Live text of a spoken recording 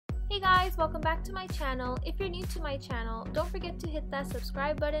guys, welcome back to my channel. If you're new to my channel, don't forget to hit that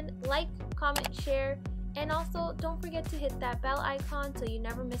subscribe button, like, comment, share, and also don't forget to hit that bell icon so you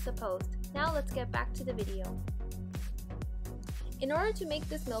never miss a post. Now let's get back to the video. In order to make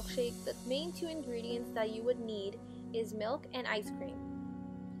this milkshake, the main two ingredients that you would need is milk and ice cream.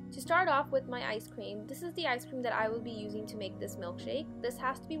 To start off with my ice cream, this is the ice cream that I will be using to make this milkshake. This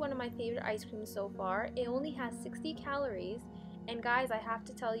has to be one of my favorite ice creams so far. It only has 60 calories. And guys, I have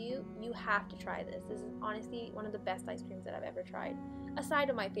to tell you, you have to try this. This is honestly one of the best ice creams that I've ever tried, aside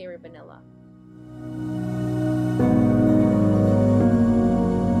from my favorite vanilla.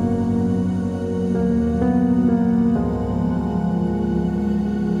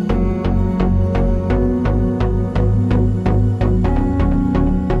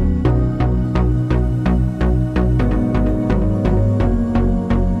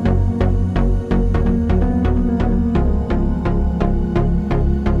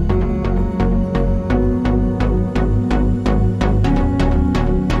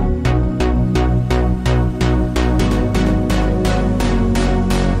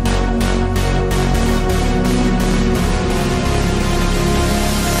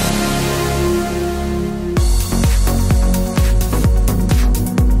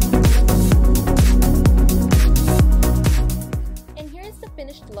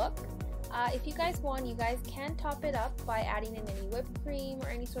 Look, if you guys want, you guys can top it up by adding in any whipped cream or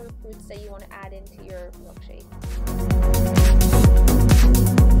any sort of fruits that you want to add into your milkshake.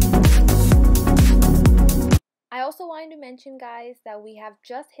 I also wanted to mention, guys, that we have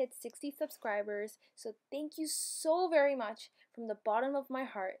just hit 60 subscribers, so thank you so very much from the bottom of my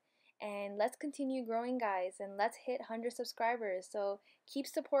heart. And let's continue growing, guys, and let's hit 100 subscribers. So keep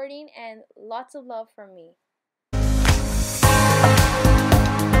supporting and lots of love from me.